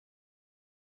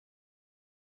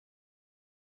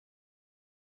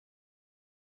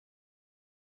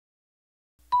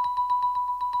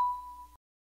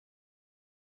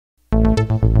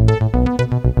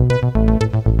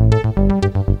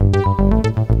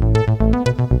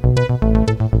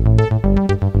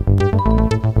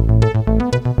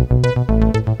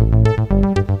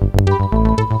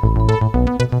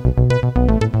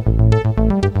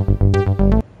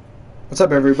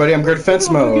What's up, everybody? I'm good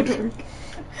defense mode. Wait,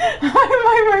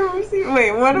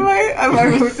 what am I? I'm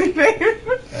a Lucy Fair.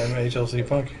 I'm HLC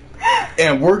Punk.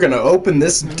 And we're gonna open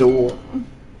this door.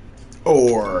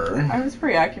 Or... I was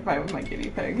preoccupied with my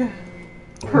guinea pig.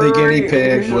 The guinea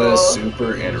pig was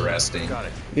super interesting. Got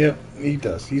it. Yep, he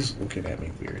does. He's looking at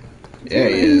me weird. Yeah,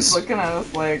 he He's is. looking at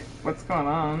us like, what's going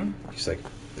on? He's like,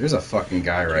 There's a fucking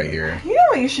guy right here. You know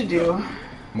what you should do?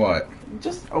 What?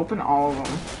 Just open all of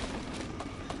them.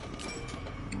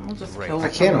 I'll just kill I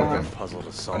can't them all. open. puzzle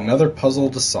to solve. Another puzzle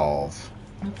to solve.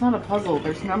 It's not a puzzle.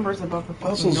 There's numbers above the fucking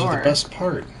Puzzles door. are the best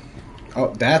part. Oh,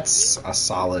 that's a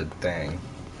solid thing.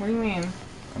 What do you mean?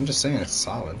 I'm just saying it's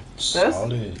solid.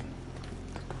 Solid.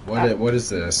 What is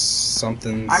this?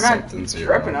 Something I'm not something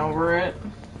zero. tripping over it.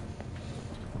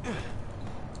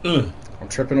 I'm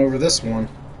tripping over this one.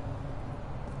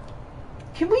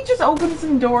 Can we just open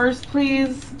some doors,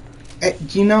 please?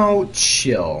 You know,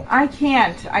 chill. I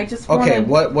can't. I just want Okay, to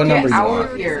what number you out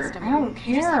want? of here. I don't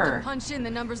care. Punch in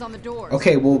the numbers on the doors.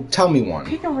 Okay, well, tell me one.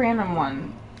 Pick a random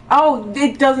one. Oh,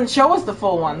 it doesn't show us the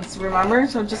full ones, remember?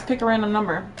 So just pick a random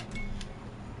number.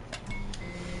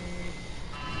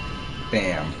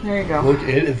 Bam. There you go. Look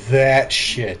at that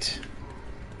shit.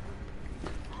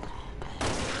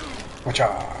 Watch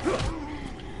out.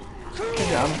 Good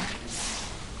job.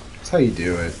 That's how you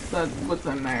do it. That's what's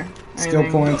in there. Skill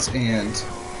Anything? points and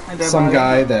A dead some body?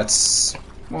 guy that's...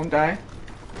 Won't die?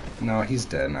 No, he's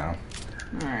dead now.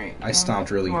 Alright. I stomped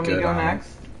really you want me good to go on him. next?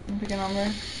 You pick a number?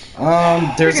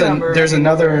 There's Pick a number.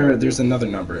 there's another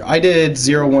number. I did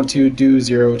 012, do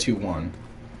 021.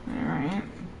 Alright.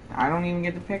 I don't even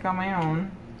get to pick on my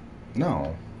own.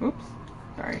 No. Oops.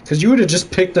 Sorry. Because you would have just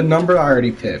picked the number I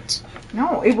already picked.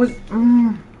 No, it was...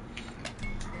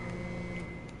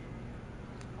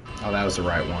 Oh, that was the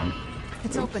right one.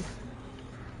 It's open.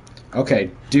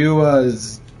 Okay, do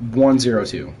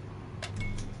 102.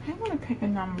 I want to pick a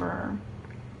number.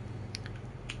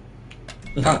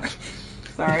 Ah,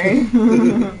 Sorry.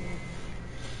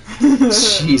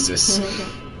 Jesus.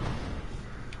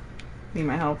 Need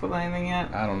my help with anything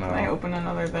yet? I don't know. Can I open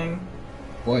another thing?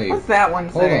 Wait. What's that one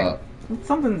Hold say? up. It's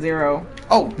something zero.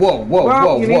 Oh, whoa, whoa, Well,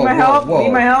 whoa, you whoa, need my whoa, help? whoa.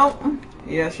 Need my help?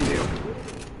 Yes, you do.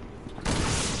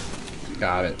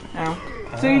 Got it. No.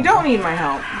 So you don't need my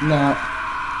help. No.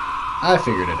 I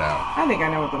figured it out. I think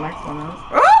I know what the next one is.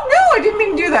 Oh, no! I didn't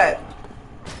mean to do that!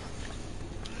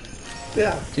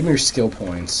 Yeah. Give me your skill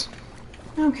points.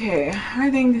 Okay, I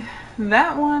think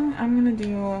that one I'm gonna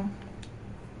do...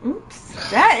 Oops.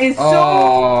 That is so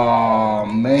Oh,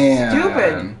 man.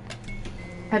 stupid.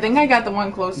 I think I got the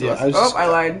one close to Yeah, us. I was just- I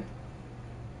lied.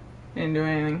 Didn't do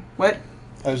anything. What?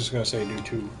 I was just gonna say do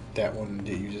to that one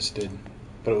that you just did,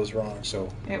 but it was wrong. So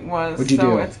It was. What'd you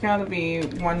so do? it's gotta be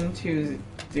 120.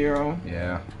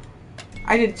 Yeah.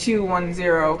 I did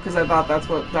 210 because I thought that's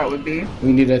what that would be.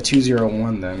 We need a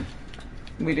 201 then.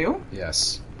 We do?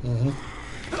 Yes. Mhm.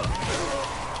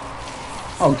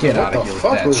 Oh, get out What of the here with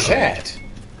fuck that was shit.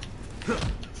 that?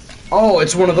 Oh,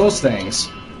 it's one of those things.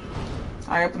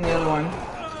 I opened the other one.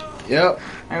 Yep.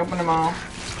 I opened them all.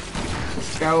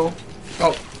 Let's go.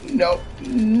 Oh, no.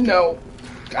 No.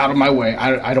 Out of my way.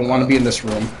 I don't want to be in this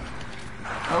room.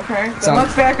 Okay, then Sound-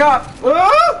 let's back up.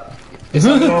 Ah! It's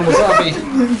not a normal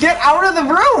zombie. Get out of the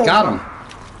room! Got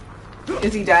him.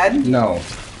 Is he dead? No.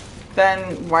 Then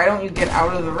why don't you get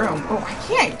out of the room? Oh, I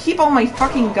can't keep all my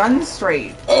fucking guns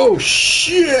straight. Oh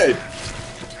shit!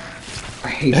 I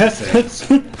hate this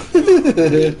thing.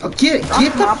 Oh, get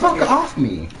the fuck off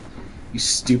me. You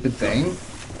stupid thing.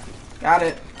 Got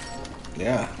it.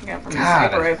 Yeah. I got from the God.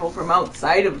 sniper rifle from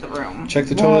outside of the room. Check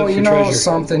the Well, toilet you for know treasure.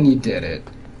 something, you did it.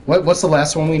 What's the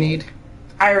last one we need?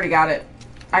 I already got it.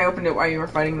 I opened it while you were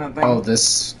fighting that thing. Oh,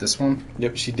 this one?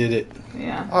 Yep, she did it.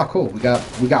 Yeah. Oh, cool. We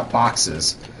got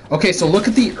boxes. Okay, so look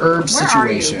at the herb Where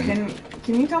situation. are you?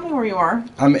 Can you tell me where you are?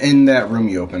 I'm in that room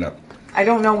you opened up. I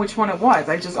don't know which one it was.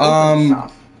 I just opened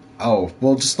stuff. Oh,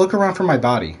 well, just look around for my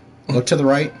body. Look to the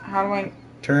right. How do I...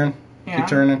 Turn. Yeah. Keep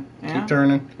turning. Yeah. Keep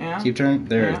turning. Yeah. Keep turning.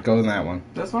 There, Yeah. go in that one.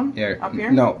 This one? Yeah. Up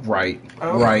here? No, right.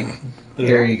 Oh. Right.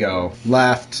 There you go.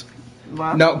 Left.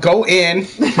 Left? No, go in.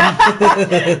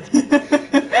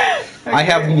 I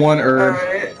have one herb.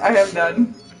 Alright, I have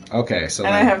none. Okay, so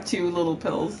And then, I have 2 little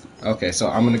pills. okay, so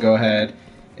I'm gonna go ahead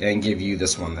and give you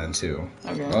this one then too.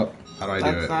 Okay. Oh, how do I do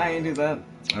That's it? not how you do that.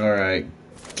 All right,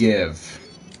 give.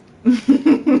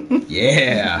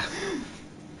 Yeah.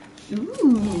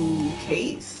 Ooh,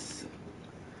 case.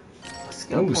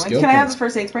 Skill Ooh, points. skill Can I have points. the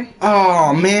first aid spray?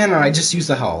 Oh man, I just used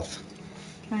the health.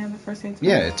 Can I have the first aid spray?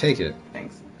 Yeah, take it.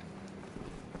 Thanks.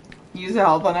 Use the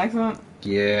health on accident?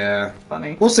 Yeah.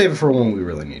 Funny. We'll save it for when we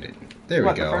really need it. There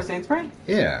What, we go. the first aid spray?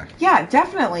 Yeah. Yeah,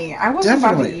 definitely. I wasn't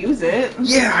about to Definitely. use it.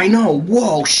 Yeah, I know.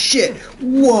 Whoa, shit.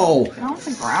 Whoa. Get off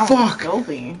the ground. Fuck. It's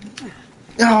filthy.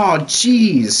 Oh,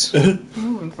 jeez.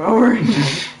 Moving forward.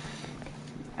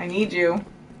 I need you.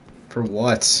 For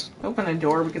what? Open a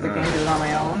door because I can't do it on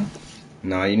my own.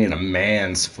 No, you need a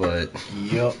man's foot.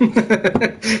 Yup.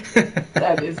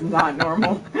 That is not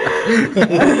normal. Wait,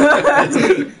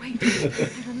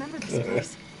 I remember this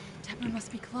place. Deborah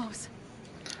must be close.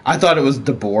 I thought it was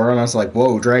DeBoer, and I was like,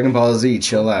 whoa, Dragon Ball Z,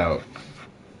 chill out.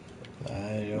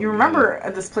 You remember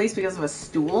this place because of a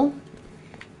stool?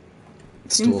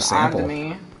 Stool Seems sample. odd to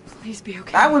me. Please be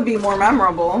okay. That would be more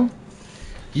memorable.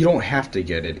 You don't have to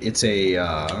get it. It's a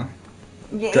Yeah,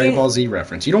 Dragon Ball Z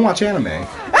reference. You don't watch anime.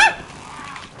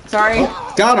 Sorry.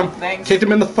 Oh, got him. Thanks. Kicked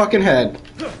him in the fucking head.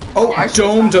 Oh, I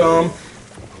should've Dome.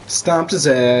 Stomped his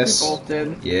We ass. both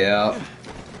did. Yeah.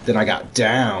 Then I got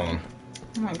down.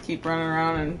 I'm gonna keep running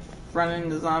around and running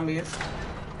into zombies.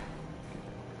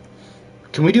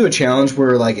 Can we do a challenge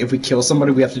where, like, if we kill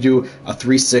somebody, we have to do a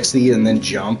 360 and then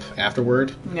jump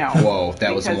afterward? No. Whoa,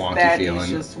 that was a Because wonky that feeling. is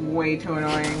just way too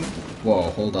annoying. Whoa,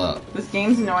 hold up. This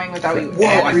game's annoying without you. Whoa,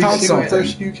 I Every found single something.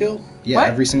 person you kill? Yeah, What?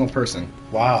 every single person.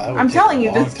 Wow, that would I'm take telling a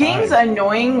you, long this game's time.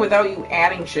 annoying without you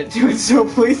adding shit to it. So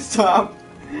please stop.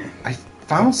 I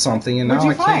found something and What'd now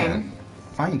you I can't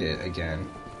find it again.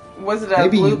 Was it a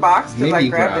blue box? Because I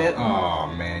you grabbed it. Oh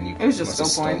man, you It was just must have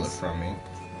skill stole points. it from me.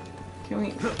 Can we?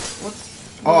 What's?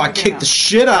 Oh, what I do we do kicked now? the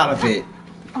shit out of it.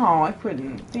 Oh, I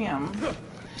couldn't. Damn.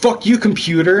 Fuck you,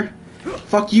 computer.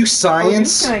 Fuck you, We're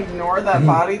science. just gonna ignore that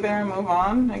body there and move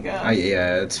on, I guess.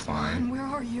 Yeah, it's fine. Where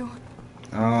are you?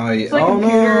 It's like Oh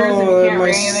computers and you no, can't my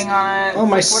read anything on it. oh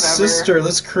my It's like, whatever. sister.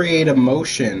 Let's create a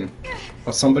motion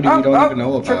of somebody we don't even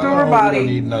know Tripped about. over Oh, we body don't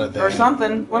need none of that. or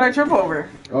something. What'd I trip over?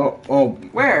 Oh,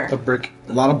 Where? A brick.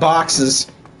 a lot of boxes.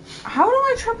 How do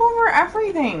I trip over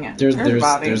everything? There's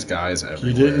body. guys everywhere.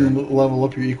 You didn't level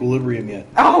up your equilibrium yet.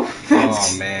 Oh,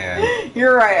 that's, Oh man,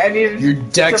 you're right. I needed your some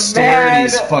dexterity's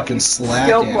bad fucking skill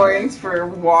slacking. points for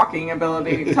walking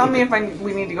ability. Tell me if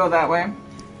we need to go that way.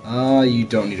 You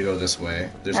don't need to go this way.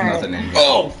 There's All right. nothing in here.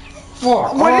 Oh,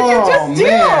 fuck! What did you just do?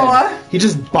 Man. He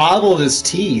just bottled his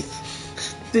teeth.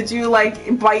 Did you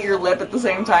like bite your lip at the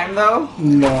same time though?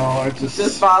 No, I just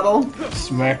This bottle?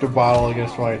 smacked a bottle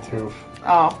against my tooth.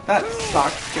 Oh, that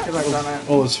sucks because I've done it.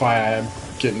 Oh, it's fine. I am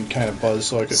getting kind of buzzed,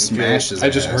 so I couldn't Smash feel his it. I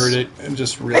just ass. heard it and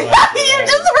just realized. You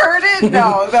just heard it?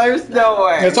 No, there's no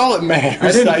way. That's all that matters.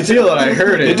 I didn't feel it. I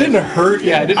heard it. It didn't hurt.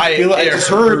 Yeah, I didn't feel it. I It just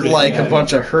heard it. like Yeah. a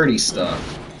bunch of hurty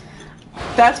stuff.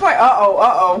 That's why.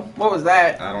 Uh-oh. What was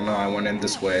that? I don't know. I went in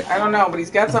this way. I don't know, but he's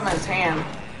got something in his hand.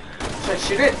 Should I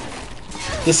shoot it?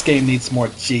 This game needs more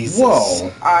Jesus.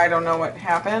 Whoa! I don't know what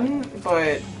happened, but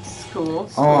it's cool.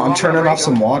 It's cool. Oh, I'm gonna turning break off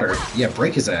some him. water. Yeah,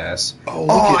 break his ass. Oh,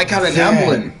 Oh, look I at got an that.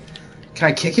 emblem. Can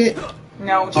I kick it?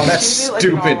 No, just Oh, that's shoot it like a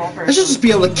stupid. normal I should person. just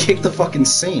be able to kick the fucking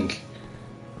sink.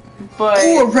 But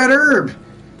Oh, a red herb.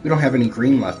 We don't have any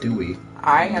green left, do we?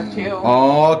 I have two.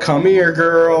 Oh, come here,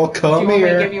 girl. Do Come you want me to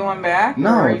here. give you one back? or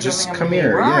are No, you just giving come them to me?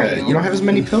 here. Where are Yeah, you don't have as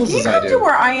many pills Can you as I come to do.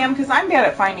 where I am? Because I'm bad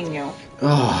at finding you.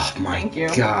 Oh my Thank you.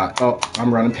 god. Oh,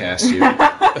 I'm running past you.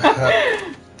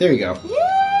 There you go.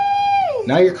 Yay!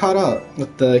 Now you're caught up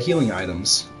with the healing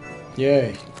items.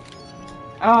 Yay.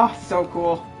 Oh, so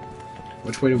cool.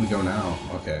 Which way do we go now?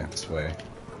 Okay, this way.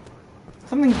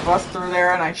 Something bust through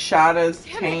there and I shot his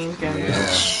tank and...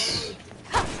 Yeah.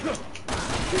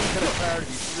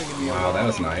 Wow, that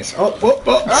was nice. Oh, whoop,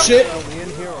 oh, shit!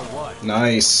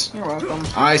 Nice. You're welcome.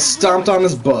 I stomped on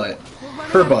his butt.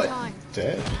 Her butt.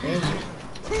 Dad, Angie.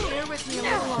 Bear with me a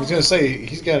little I longer. was gonna say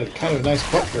he's got a kind of nice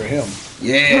butt for him.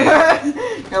 Yeah.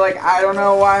 You're like, I don't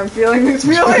know why I'm feeling these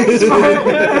feelings.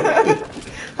 but-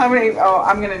 How many? Oh,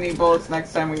 I'm gonna need bullets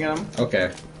next time we get them.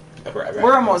 Okay.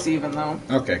 We're almost even though.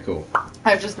 Okay, cool.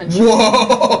 I've just been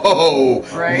Whoa!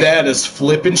 Right? That is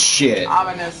flipping shit.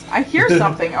 ominous. I hear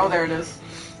something. Oh, there it is.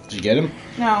 Did you get him?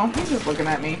 No, he's just looking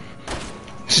at me.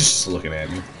 He's just looking at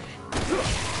me.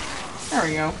 There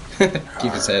we go.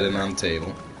 Keep his head in on the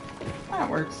table. That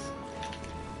works.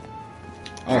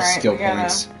 Oh, Alright, skill we gotta-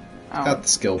 points. Oh, Got the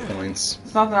skill points.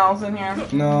 there's nothing else in here.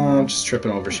 No, I'm just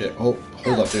tripping over shit. Oh,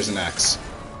 hold up, there's an X.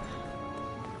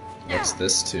 What's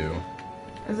this too?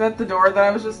 Is that the door that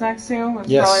I was just next to? It's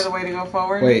Yes. probably the way to go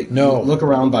forward. Wait, No. Look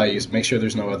around by you. Make sure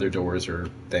there's no other doors or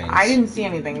things. I didn't see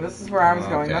anything. This is where I was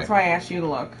going. Okay. That's why I asked you to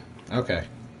look. Okay.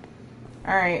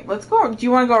 Alright, let's go. Do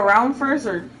you want to go around first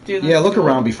or do this? Yeah, look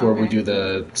around before we Okay. do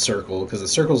the circle, because the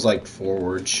circle's like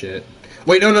forward shit.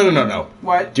 Wait, no.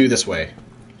 What? Do this way.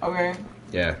 Okay.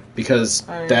 Yeah, because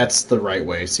Alright. that's the right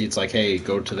way. See, it's like, hey,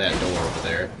 go to that door over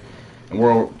there. And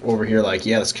we're over here like,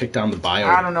 yeah, let's kick down the bio.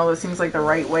 I don't know. This seems like the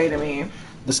right way to me.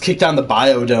 Let's kick down the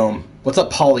biodome. What's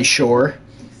up, Pauly Shore?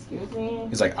 Excuse me.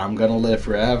 He's like, I'm gonna live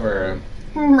forever.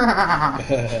 Sound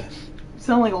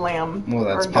like a lamb. Well,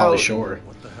 that's or a Pauly goat. Shore.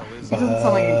 It doesn't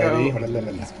sound like a goat.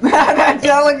 Lemon. That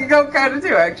sounds like a goat kind of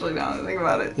too, actually, now that I think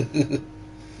about it.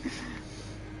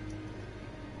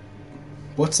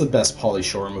 What's the best Pauly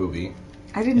Shore movie?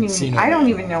 I don't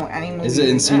even know any movies. Is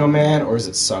it Encino Man or is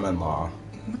it Son-in-Law?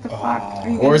 What the fuck? Are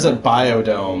you Or is gonna- it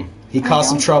Biodome? He caused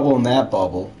some trouble in that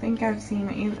bubble. I think I've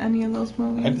seen any of those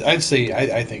movies. I'd say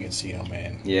I think Encino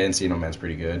Man. Yeah, Encino Man's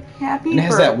pretty good. Happy And it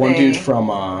has birthday, that one dude from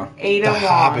Ada The Wong.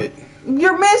 Hobbit.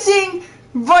 You're missing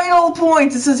vital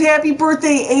points. It says Happy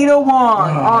Birthday Ada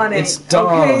Wong on it. It's dumb.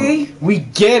 Okay? We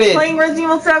get it. Playing Resident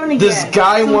Evil 7 again. This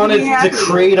guy So wanted be to happy.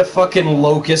 create a fucking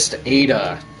locust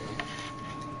Ada.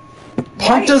 Why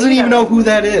Punk doesn't Ada? even know who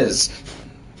that is.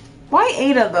 Why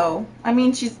Ada though? I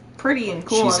mean, she's pretty and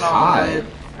cool She's and all, hot. but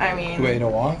I mean, Who Ada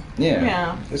Wong? Yeah.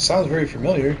 yeah. It sounds very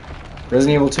familiar.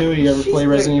 Resident Evil 2, you ever She's play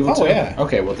Resident Evil 2? Oh, yeah.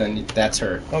 Okay, well then that's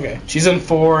her. Okay. She's in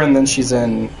 4 and then she's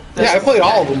in... Yeah, I played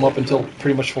all of them up until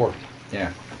pretty much 4.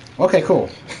 Yeah. Okay, cool.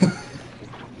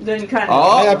 Then you kind of.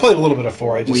 Oh. I played a little bit of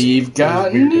 4. We've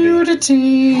got it was weird to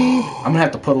me. nudity. I'm gonna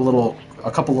have to put a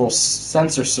couple little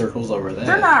sensor circles over there.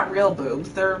 They're not real boobs.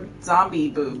 They're zombie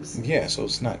boobs. Yeah, so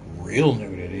it's not real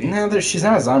nudity. No, she's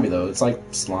not a zombie though. It's like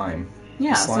slime.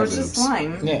 Yeah, so Slime it's just boobs.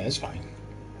 slime. Yeah, it's fine.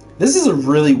 This is a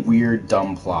really weird,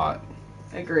 dumb plot.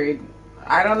 Agreed.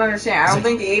 I don't understand. I don't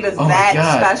think Ada's oh my that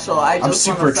God. special. I just I'm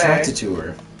super wanna say. attracted to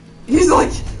her. He's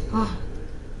like, oh.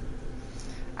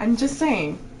 I'm just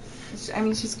saying. I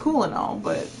mean, she's cool and all,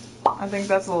 but I think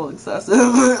that's a little excessive.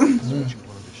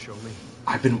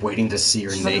 I've been waiting to see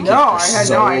her She's like, naked no, for I had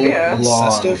so no idea. long.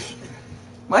 Excessive?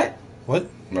 What? What?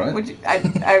 What? Would you,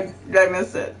 I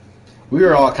missed it. We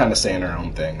were all kind of saying our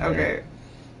own thing. Okay.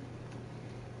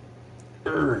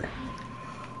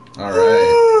 All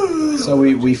right. So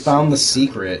we found the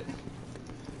secret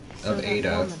of Ada.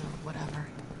 Woman or whatever.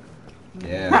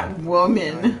 Yeah.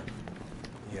 Woman.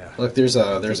 Look, there's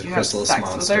a Did you have chrysalis sex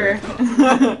monster. with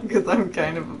her? Because I'm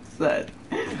kind of upset.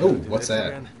 Oh, what's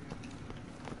that?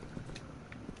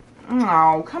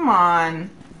 Oh, come on.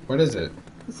 What is it?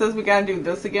 It says we gotta do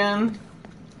this again.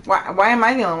 Why am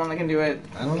I the only one that can do it?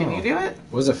 I don't Can know. you do it?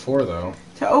 What is it for though?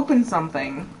 To open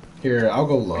something. Here, I'll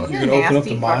go look. You're You can open up nasty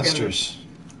the fucking- monsters.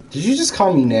 Did you just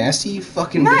call me nasty, you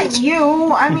fucking Not bitch?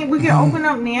 you. I mean, we can open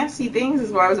up nasty things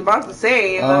is what I was about to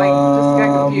say, and then I just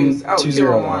got confused. Oh,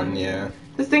 201, yeah.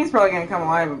 This thing's probably gonna come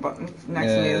alive next to me,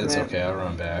 Yeah, isn't it's it? okay, I'll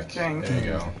run back. Thanks. There you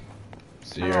go.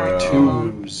 Alright.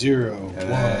 0, 2, 0, and 1.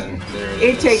 then there it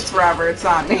It is. takes forever. It's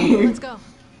not me. Let's go.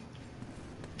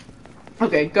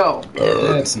 Okay, go.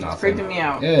 It's nothing. Freaking me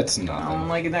out. It's I don't nothing.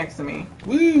 like it next to me.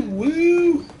 Woo,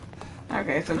 woo.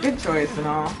 Okay, so good choice and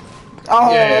all.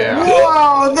 Oh, Yeah.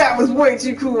 whoa, that was way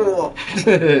too cool.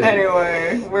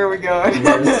 Anyway, where are we going?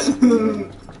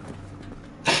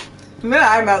 And then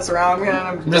I mess around,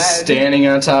 I'm just standing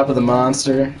on top of the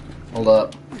monster. Hold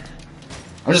up.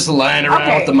 I'm just lying around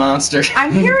Okay. with the monster.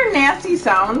 I'm hearing nasty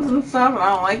sounds and stuff, and I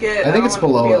don't like it. I think it's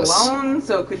don't wanna below be us. alone,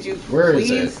 so could you Where is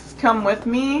please come with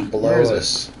me? Below Where is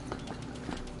us.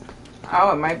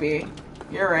 Oh, it might be.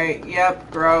 You're right.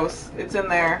 Yep, gross. It's in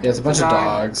there. Yeah, it's a bunch of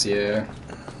dog. dogs, yeah.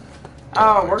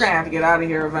 Oh, we're gonna have to get out of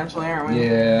here eventually, aren't we?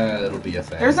 Yeah, it'll be a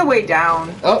thing. There's a way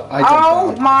down. Oh, I jumped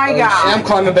Oh out. my Yeah, god. I'm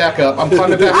climbing back up. I'm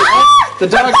climbing back up. Ah! The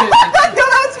dog hit me. No,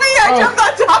 that was me. I Oh. jumped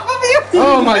on top of you.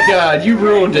 Oh my god, you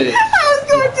ruined it. I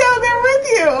was going down there with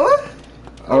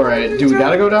you. Alright, do we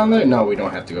gotta go down there? No, we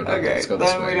don't have to go down there. Okay, Let's go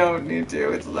this then way. we don't need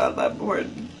to. It's not that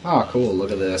important. Oh, cool,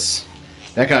 look at this.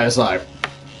 That guy's like,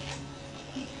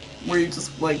 Were you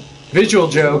just like, visual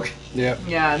joke. Yep.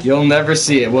 yeah, You'll never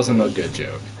see it. It wasn't a good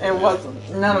joke. it wasn't.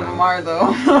 None of them are though.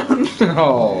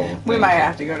 Oh. We thank might you.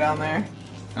 have to go down there.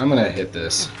 I'm gonna hit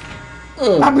this.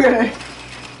 I'm gonna.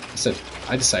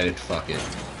 I decided to fuck it.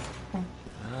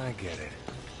 I get it.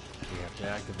 We have to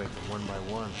activate them one by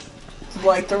one.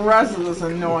 Like the rest of this Who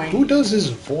annoying. does his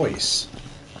voice?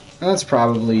 That's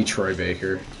probably Troy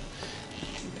Baker.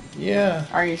 Yeah.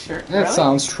 Are you sure? That Really?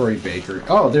 sounds Troy Baker.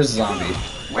 Oh, there's a zombie.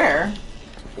 Where?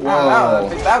 Whoa. Oh,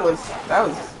 no, that was.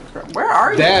 Where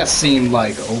are you? That seemed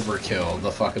like overkill.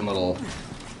 The fucking little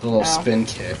Oh. spin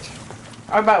kick.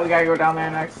 I bet we gotta go down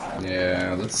there next.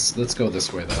 Yeah, let's go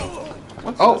this way though.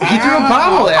 What's Oh, this? he threw a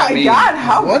bottle at Oh me. my god,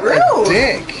 how What rude! a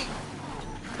dick.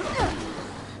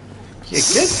 Yeah,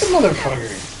 get the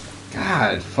motherfucker.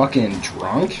 God, fucking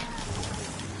drunk.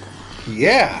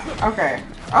 Yeah. Okay.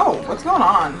 Oh, what's going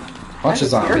on? Bunch of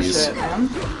That's weird zombies. shit, man.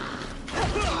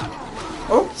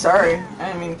 Oh, sorry. I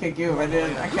didn't mean to kick you. If I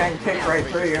did, I can't kick right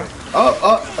through you.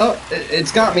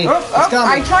 It's got me. Oh, It's got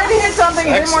me. I tried to hit something.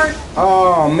 It didn't work.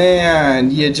 Oh man,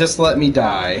 you just let me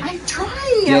die. I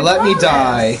tried. You I let me promise.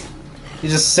 die. You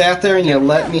just sat there and you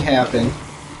let me happen.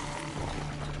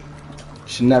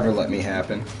 Should never let me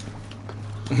happen.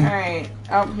 Alright.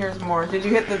 Oh, here's more. Did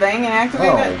you hit the thing and activate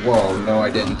it? Oh, whoa, no, I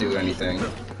didn't do anything.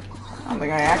 I don't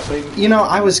think I actually... You know,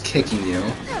 I was kicking you.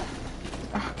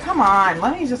 Oh, come on,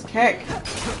 let me just kick.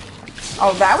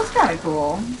 Oh, that was kind of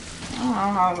cool. I don't know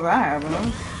how that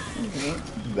happened.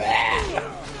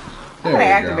 I'm gonna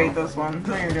activate this one.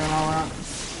 When you're doing all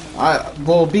that.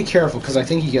 Well, be careful, because I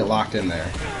think you get locked in there.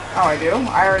 Oh, I do?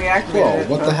 I already activated Whoa, it.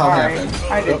 what so the hell sorry. happened?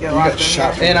 I did get locked in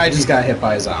there. And I just got hit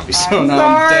by a zombie, so I'm now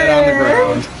I'm dead on the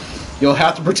sorry. ground. You'll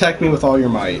have to protect me with all your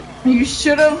might. You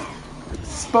should have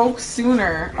spoke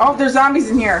sooner. Oh, there's zombies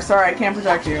in here. Sorry, I can't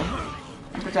protect you.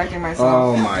 I'm protecting myself.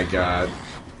 Oh my god.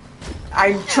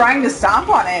 I'm trying to stomp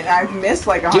on it, and I've missed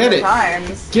like 100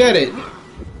 times. Get it!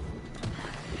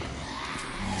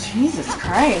 Jesus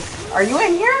Christ. Are you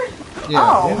in here? Yeah.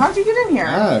 Oh, how'd you get in here?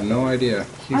 I have no idea.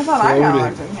 I thought I got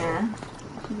locked in here.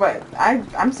 But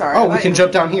I'm sorry. Oh, we can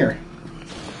jump down here.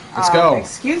 Let's go.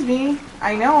 Excuse me.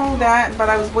 I know that, but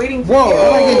I was waiting for Whoa, you. what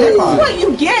did I get hit by? What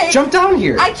you get? Jump down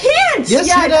here. I can't! Yes,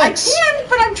 yeah, hit X. I can,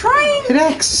 but I'm trying. Hit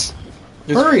X.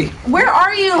 Hurry. Where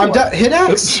are you? I'm done. Hit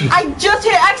X. I just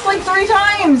hit X like 3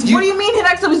 times. What do you mean hit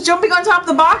X? I was jumping on top of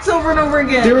the box over and over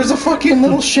again. There was a fucking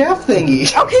little shaft thingy.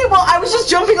 Okay, well, I was just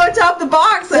jumping on top of the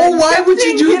box. Well, why would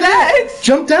you do hit that? X.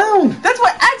 Jump down. That's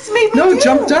what X made me do. No,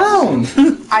 jump down.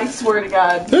 I swear to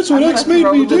God. That's what I'm X gonna made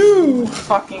throw me this do.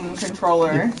 Fucking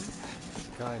controller.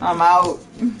 I'm out.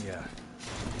 Yeah.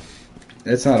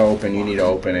 It's not open. You need to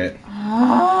open it.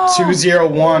 Oh.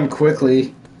 201,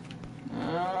 quickly.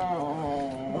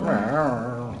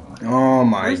 Oh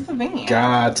my Where's the thingy?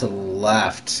 god, to the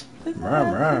left. This is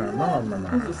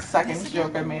the second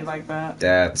joke I made like that.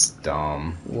 That's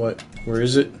dumb. What? Where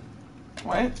is it?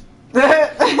 What?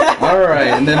 Alright,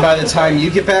 and then by the time you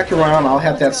get back around, I'll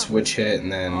have that switch hit,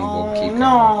 and then we'll keep going.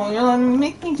 No, you're letting me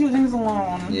make me do things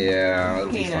alone. Yeah,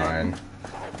 it'll be Hate it. fine.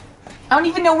 I don't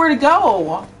even know where to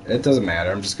go. It doesn't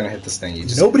matter, I'm just gonna hit this thing. You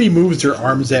just Nobody moves their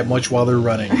arms that much while they're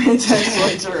running. It's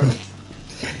actually true.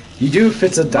 You do if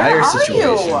it's a dire Where are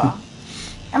situation. you?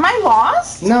 Am I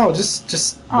lost? No,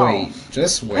 just Oh. wait.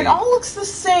 Just wait. It all looks the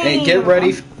same. Hey, get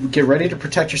ready to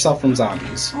protect yourself from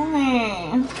zombies.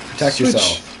 Okay. Protect Switch.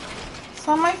 yourself. It's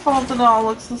not my fault that it all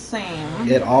looks the same.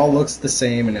 It all looks the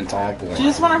same and it's all boring. Do you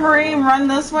just want to hurry and run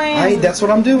this way? That's what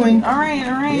I'm doing. Alright,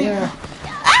 alright. Yeah.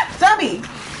 Ah! Zombie!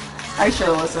 I should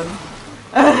have listened.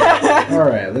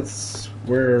 Alright, let's...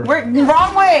 We're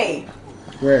wrong way!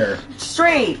 Where?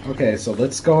 Straight! Okay, so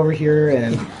let's go over here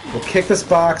and we'll kick this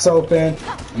box open.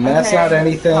 And that's Okay. not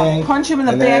anything. I'll punch him in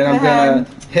the and back then of the I'm head.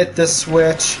 gonna hit this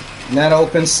switch and that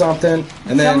opens something.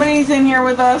 And then... Somebody's in here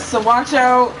with us, so watch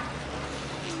out.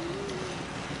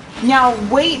 Now,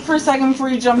 wait for a second before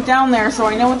you jump down there so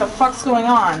I know what the fuck's going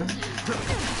on.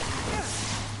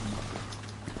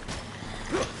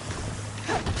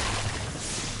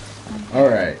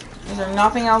 Alright. Is there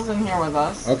nothing else in here with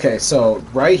us? Okay, so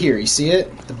right here, you see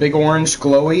it? The big orange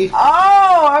glowy? Oh,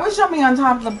 I was jumping on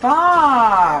top of the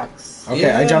box.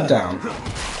 Okay, I jumped down.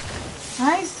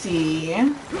 I see.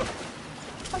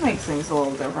 That makes things a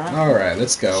little different. Alright,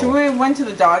 let's go. Should we went to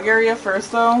the dog area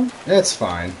first, though? It's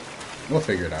fine. We'll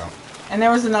figure it out. And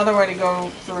there was another way to go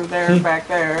through there, back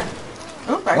there.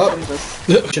 Oop, I should have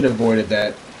just... Should have avoided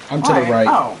that. I'm to Why? the right.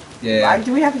 Oh. Yeah.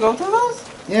 Do we have to go through those?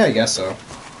 Yeah, I guess so.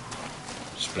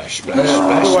 Splash, splash, splash.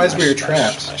 Otherwise, splash, we were splash,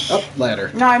 trapped. splash. Up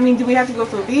ladder. No, I mean, do we have to go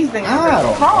through these things that I they're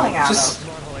don't crawling know. out Just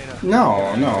of?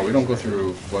 no, we don't go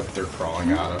through what they're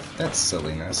crawling out of. That's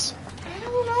silliness. I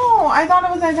don't know. I thought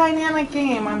it was a dynamic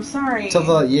game. I'm sorry.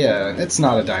 It's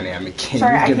not a dynamic game.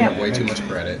 Sorry, You're I giving can't- it way too much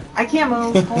credit. I can't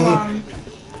move. Hold on.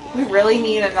 We really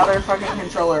need another fucking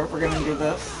controller if we're gonna do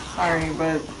this. Sorry,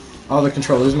 but Oh, the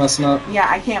controller's messing up. yeah,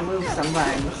 I can't move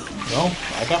sometimes. Well,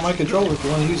 I got my controller if you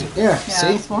want to use it. Yeah,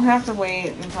 see? Yes, we'll have to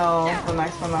wait until the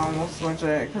next one and we'll switch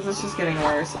it, because it's just getting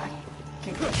worse. I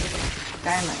can't get this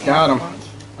guy in the Got ass him. punch.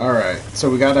 Alright, so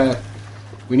we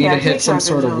need Yeah, to hit take some shotgun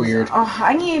sort of shells. weird... Oh,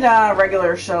 I need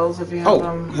regular shells if you have Oh,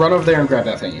 them. run over there and grab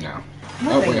that thingy now.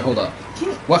 Nothing. Oh, wait, hold up. Can-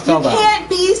 What fell down? You can't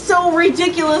be so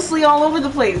ridiculously all over the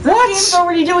place. This What? game's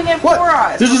already doing it What? for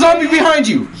us. There's a zombie behind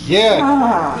you! Yeah,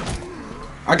 Ah,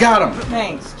 I got him.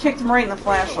 thanks. Kicked him right in the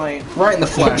flashlight. Right in the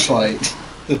flashlight.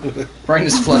 Right in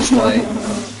his flashlight.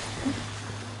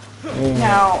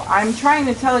 Now, I'm trying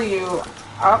to tell you,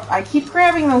 I keep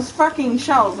grabbing those fucking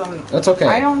shells, and That's okay.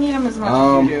 I don't need them as much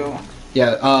as you do.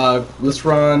 Yeah, let's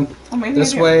run maybe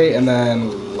this I do. way and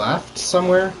then left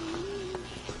somewhere.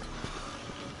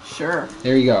 Sure.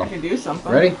 There you go. I can do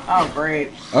something. Ready? Oh,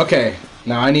 great. Okay,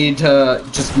 now I need to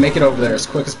just make it over there as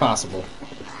quick as possible.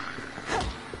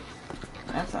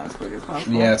 That's not as quick as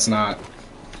possible. Yeah, it's not.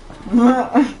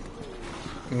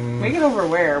 Make it over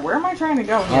where? Where am I trying to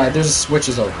go here? Alright, there's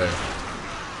switches over there.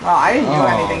 Well, I didn't do Oh,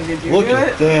 anything. Did you Look do at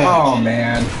it? that. Oh,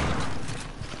 man.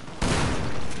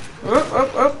 Oop,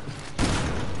 oop, oop.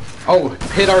 Oh,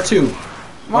 hit R2.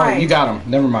 Why? Oh, you got him.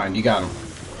 Never mind, you got him.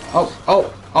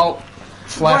 Oh.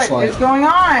 Flashlight. What is going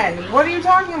on? What are you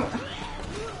talking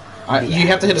about? You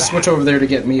have to hit a switch over there to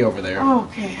get me over there. Oh,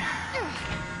 okay.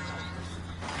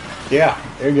 Yeah,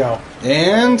 there you go.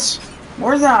 And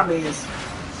More zombies.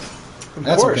 Of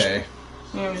that's course. okay.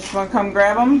 You just want to come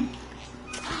grab them?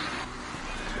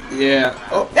 Yeah.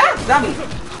 Oh, Ah! Zombie!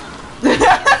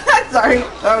 Sorry,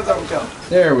 that was overkill.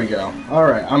 there we go.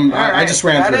 Alright, I Alright, just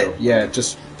ran got through. it? Yeah,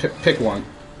 just pick one.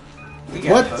 We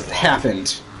got What this.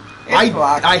 happened? It's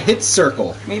blocked. I hit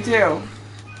circle. Me too.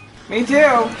 Me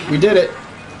too. We did it.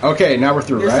 Okay, now we're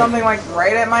through, There's right? something like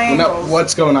right at my Well, now, ankles.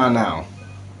 what's going on now?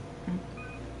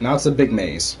 Now it's a big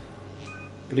maze.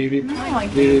 I don't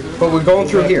like these. But we're going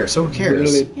through here, so who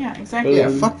cares? Yeah, exactly. Yeah,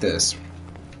 fuck this.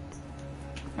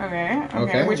 Okay.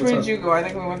 Okay, Which what's way up? did you go? I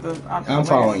think we went the opposite I'm ways.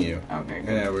 following you. Okay, good.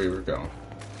 Yeah, we were going.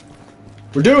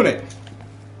 We're doing it!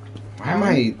 Why am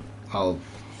I... Oh,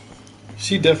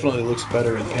 She definitely looks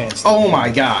better in pants. oh my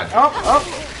god. Oh,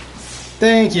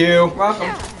 Thank you.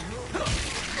 welcome.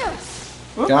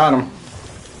 Got him.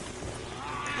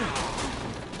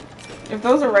 If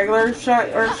those are regular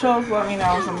shells, let me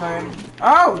know sometime.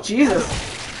 Oh, Jesus.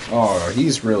 Oh,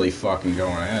 he's really fucking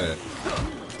going at it.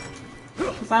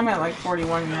 Because I'm at like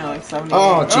 41 and you're like 70.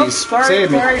 Oh, jeez. Sorry,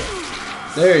 Save me. sorry.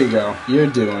 There you go. You're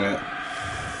doing it.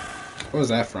 What was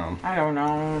that from? I don't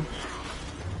know.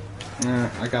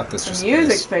 I got this The just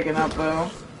music's picking up though.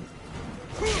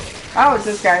 Oh, it's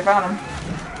this guy. I found him.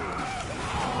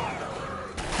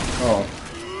 Oh.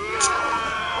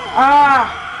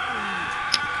 Ah!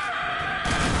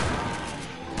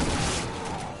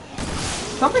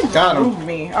 Something just Got him. moved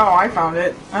me. Oh, I found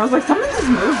it. I was like, something just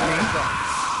moved me.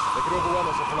 They could overwhelm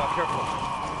us if we're not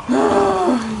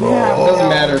careful. Yeah, Doesn't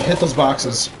matter. Hit those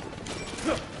boxes.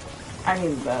 I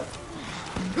needed that.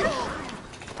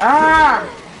 Ah!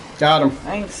 Got him.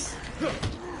 Thanks.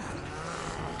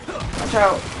 Watch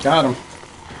out. Got him.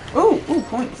 Ooh,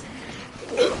 points.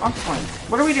 Off points.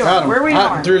 What are we doing? Got him. Where are we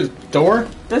going? Through the door?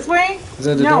 This way? Is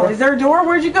that the no, door? is there a door?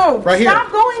 Where'd you go? Right here.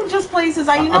 Stop going just places.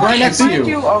 I know I'm right I next to find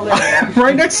you. Oh, there you I'm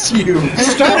right next to you.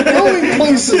 Stop going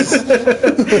places!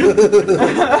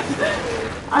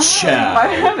 I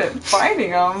haven't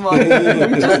fighting them. Like,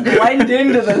 we just blend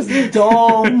into this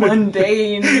dull,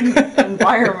 mundane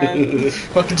environment.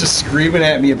 Fucking just screaming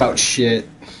at me about shit.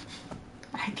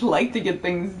 I'd like to get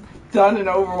things done and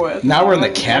over with. Now we're in the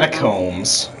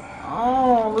catacombs.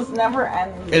 Oh, this never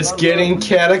ends. It's does getting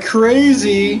it?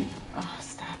 crazy. Oh,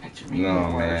 stop it. You're making No,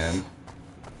 it worse. man.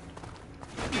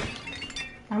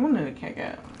 I wanted to kick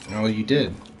it. No, you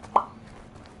did.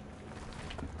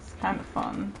 It's kind of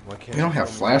fun. Why can't We don't have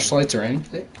flashlights or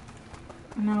anything.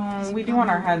 No, we do on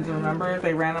our heads, remember?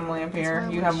 They randomly appear.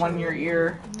 You have one in your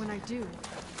ear. And when I do,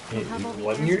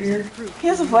 What in your ear? He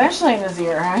has a flashlight in his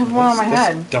ear. I have one on my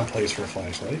That's head. a dumb place for a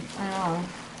flashlight. I know.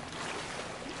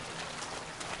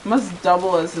 Must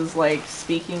double as his, like,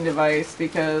 speaking device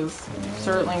because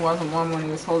certainly wasn't one when he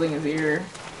was holding his ear.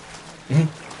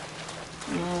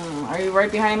 Are you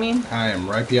right behind me? I am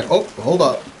right behind. Oh, hold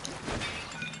up.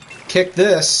 Kick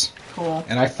this. Cool.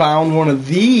 And I found one of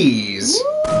these.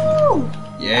 Woo!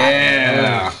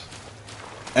 Yeah.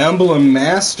 Emblem We were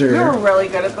Master. really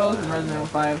good at those in Resident Evil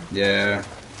 5. Yeah.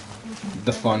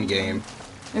 The fun game.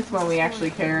 It's when we actually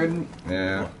cared.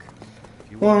 Yeah.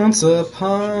 Once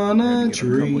upon a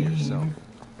dream.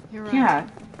 you're right. Yeah.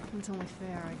 It's only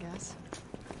fair, I guess.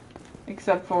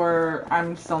 Except for,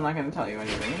 I'm still not going to tell you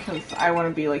anything, because I want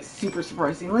to be, like, super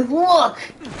surprised. Like, look!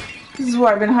 This is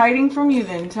what I've been hiding from you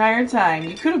the entire time.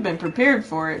 You could have been prepared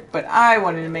for it, but I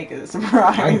wanted to make it a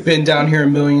surprise. I've been down here a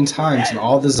million times, and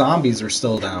all the zombies are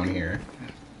still down here.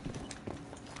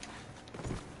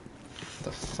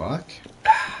 The fuck?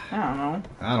 I don't know.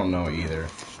 I don't know either. Me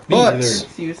But neither.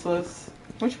 It's useless.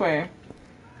 Which way?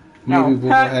 maybe No, we'll go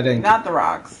ahead and not the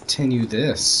rocks. continue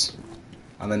this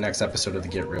on the next episode of the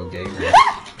Get Real Gamer.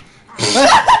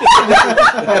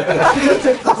 I just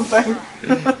did something.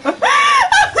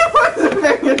 I wasn't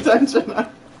paying attention.